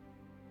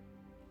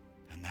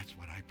 And that's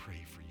what I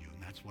pray for you,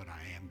 and that's what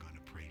I am going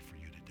to pray for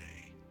you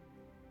today.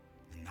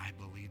 And I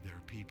believe there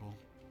are people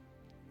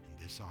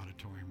in this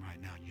auditorium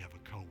right now. You have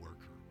a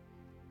coworker.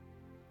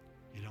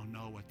 You don't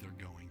know what they're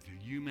going through.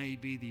 You may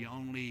be the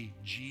only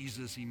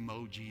Jesus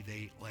emoji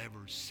they'll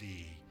ever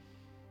see.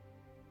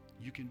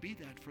 You can be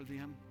that for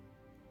them.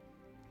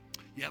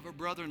 You have a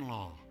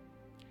brother-in-law.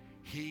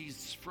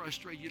 He's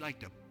frustrated. You like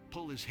to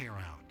pull his hair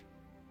out.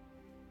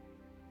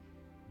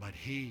 But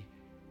he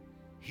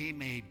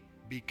may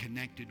be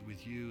connected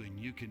with you, and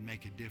you can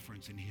make a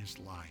difference in his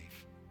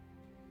life.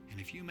 And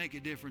if you make a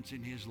difference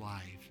in his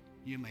life,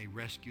 you may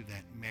rescue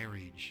that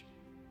marriage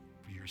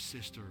for your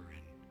sister,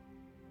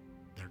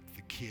 and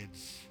the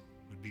kids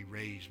would be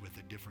raised with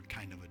a different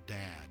kind of a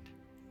dad.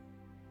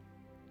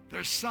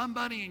 There's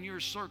somebody in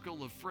your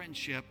circle of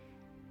friendship,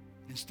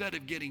 instead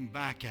of getting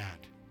back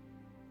at,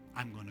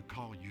 I'm going to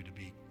call you to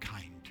be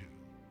kind to.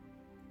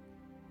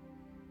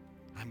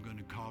 I'm going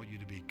to call you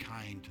to be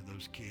kind to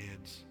those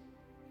kids.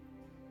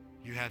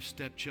 You have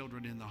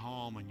stepchildren in the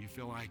home and you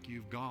feel like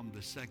you've gone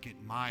the second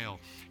mile.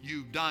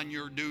 You've done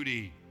your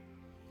duty.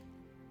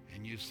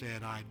 And you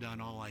said, I've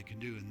done all I can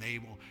do, and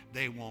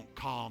they won't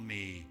call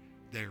me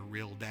their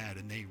real dad,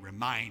 and they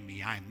remind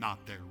me I'm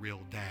not their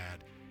real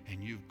dad,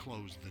 and you've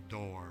closed the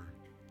door.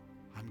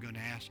 I'm going to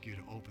ask you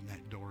to open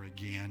that door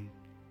again.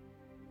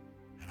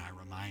 And I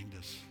remind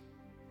us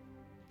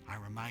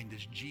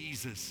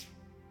Jesus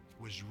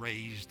was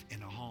raised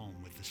in a home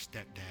with a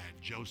stepdad.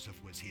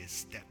 Joseph was his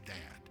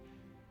stepdad.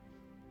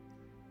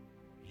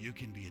 You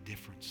can be a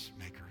difference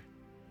maker.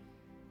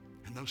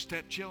 And those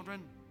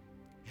stepchildren,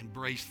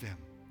 embrace them.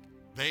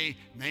 They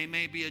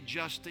may be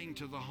adjusting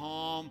to the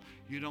home.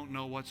 You don't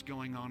know what's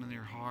going on in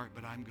their heart,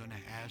 but I'm going to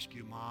ask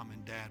you, Mom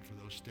and Dad, for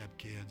those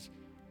stepkids,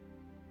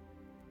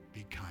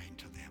 be kind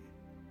to them.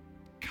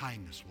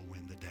 Kindness will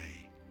win the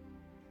day.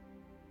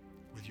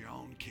 With your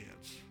own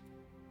kids,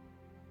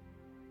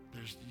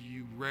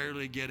 you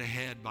rarely get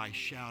ahead by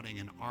shouting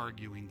and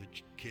arguing the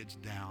kids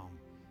down.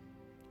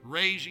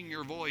 Raising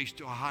your voice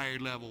to a higher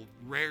level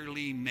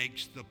rarely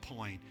makes the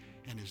point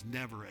and is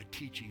never a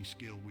teaching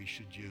skill we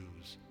should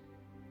use.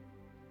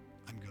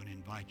 I'm going to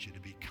invite you to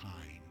be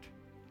kind.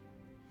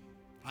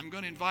 I'm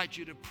going to invite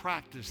you to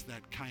practice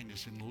that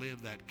kindness and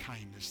live that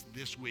kindness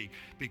this week,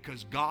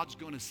 because God's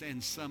going to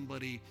send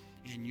somebody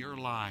in your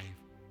life.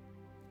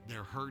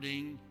 They're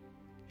hurting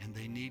and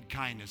they need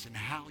kindness. And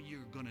how you're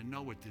going to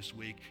know it this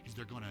week is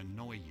they're going to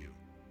annoy you.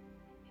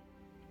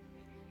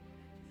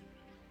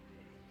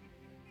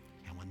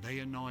 And when they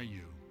annoy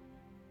you,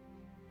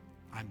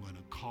 I'm going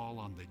to call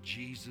on the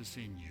Jesus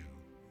in you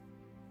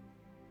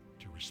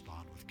to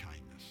respond with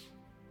kindness.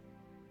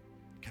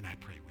 Can I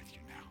pray with you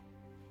now?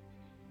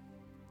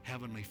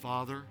 Heavenly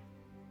Father,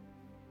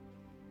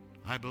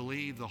 I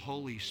believe the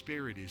Holy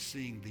Spirit is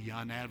seeing the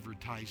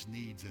unadvertised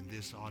needs in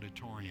this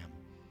auditorium.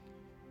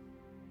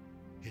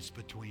 It's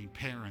between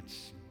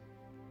parents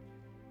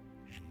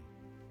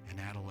and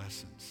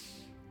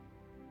adolescents.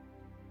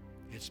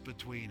 It's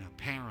between a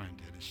parent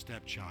and a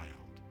stepchild.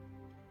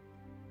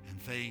 And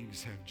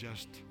things have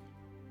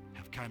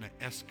kind of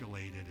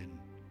escalated, and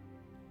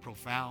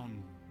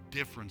profound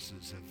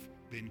differences have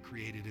been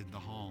created in the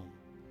home.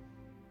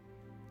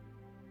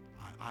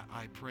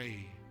 I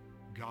pray,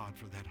 God,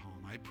 for that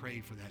home. I pray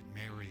for that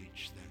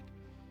marriage,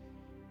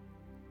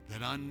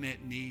 that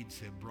unmet needs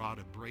have brought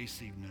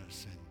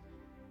abrasiveness, and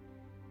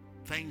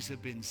things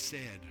have been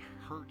said,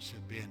 hurts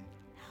have been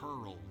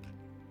hurled,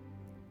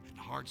 and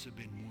hearts have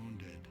been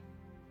wounded.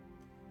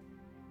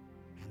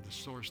 And the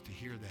source to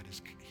heal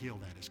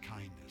that is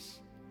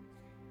kindness.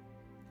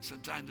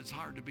 Sometimes it's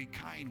hard to be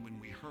kind when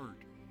we hurt.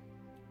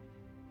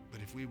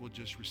 But if we will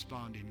just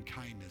respond in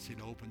kindness, it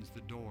opens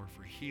the door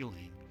for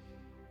healing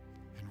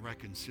and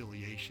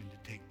reconciliation to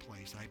take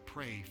place. I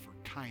pray for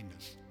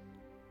kindness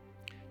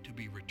to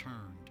be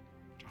returned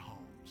to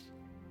homes.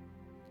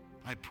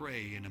 I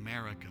pray in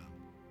America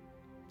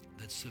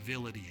that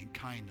civility and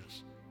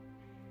kindness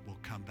will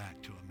come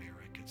back to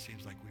America. It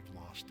seems like we've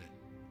lost it.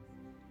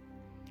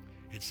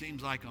 It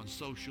seems like on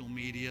social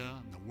media,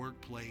 in the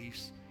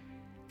workplace,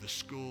 the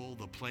school,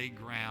 the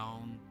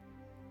playground,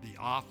 the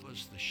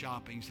office, the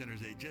shopping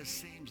centers, it just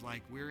seems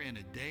like we're in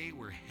a day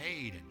where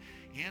hate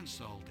and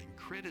insult and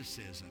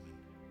criticism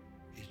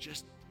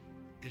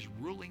is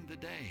ruling the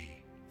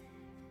day.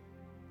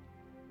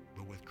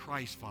 But with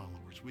Christ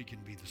followers, we can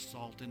be the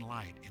salt and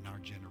light in our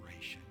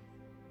generation.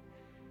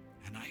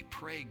 And I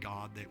pray,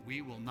 God, that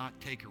we will not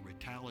take a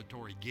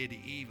retaliatory get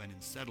even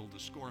and settle the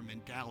score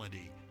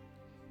mentality,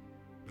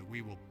 but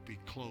we will be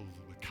clothed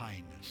with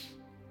kindness.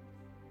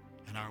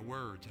 And our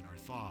words and our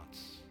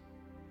thoughts,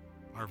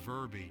 our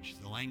verbiage,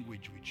 the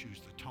language we choose,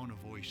 the tone of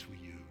voice we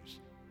use,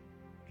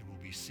 it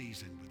will be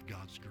seasoned with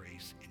God's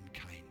grace and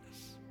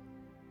kindness.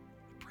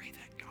 I pray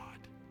that, God.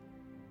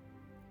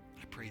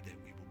 I pray that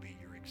we will be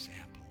your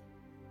example.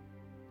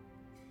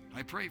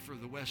 I pray for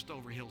the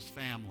Westover Hills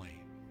family,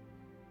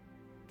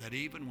 that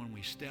even when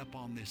we step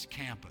on this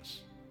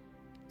campus,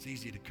 it's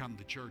easy to come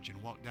to church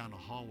and walk down a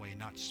hallway and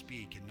not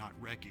speak and not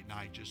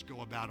recognize, just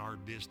go about our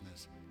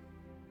business.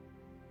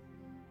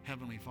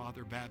 Heavenly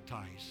Father,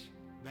 baptize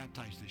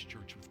this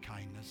church with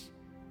kindness.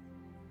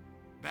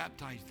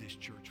 Baptize this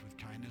church with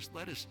kindness.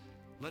 Let us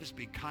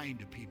be kind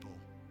to people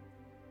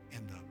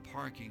in the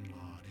parking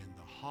lot, in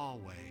the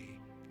hallway.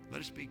 Let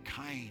us be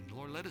kind.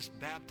 Lord, let us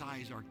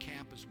baptize our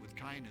campus with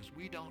kindness.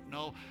 We don't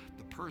know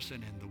the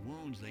person and the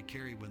wounds they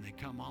carry when they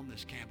come on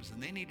this campus,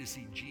 and they need to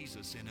see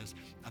Jesus in us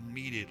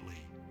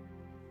immediately.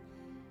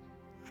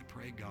 I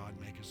pray, God,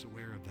 make us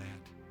aware of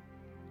that.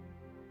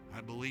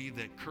 I believe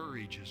that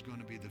courage is going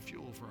to be the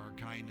fuel for our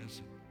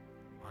kindness.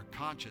 Our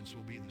conscience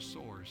will be the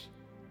source,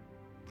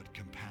 but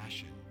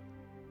compassion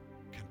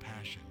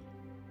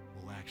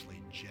will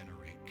actually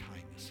generate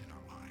kindness in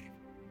our life.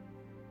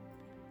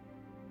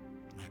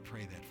 And I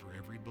pray that for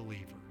every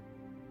believer.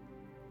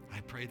 I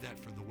pray that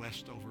for the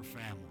Westover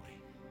family.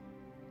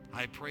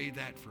 I pray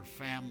that for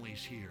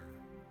families here.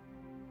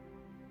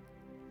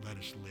 Let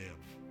us live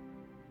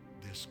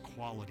this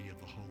quality of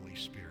the Holy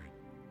Spirit,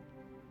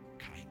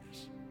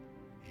 kindness,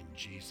 in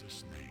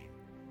Jesus' name.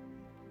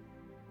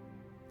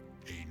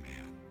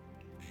 Amen.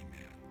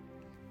 Amen.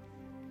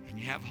 And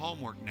you have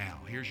homework now.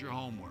 Here's your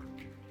homework.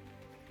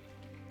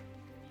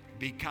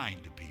 Be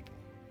kind to people.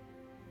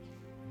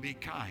 Be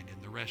kind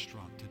in the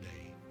restaurant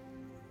today.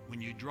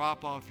 When you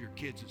drop off your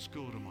kids at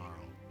school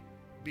tomorrow,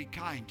 be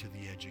kind to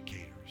the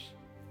educators.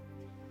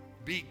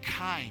 Be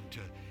kind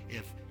to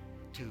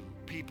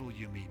people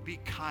you meet. Be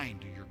kind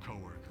to your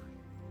coworker.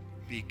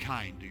 Be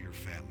kind to your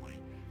family.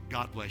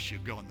 God bless you.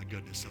 Go in the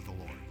goodness of the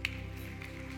Lord.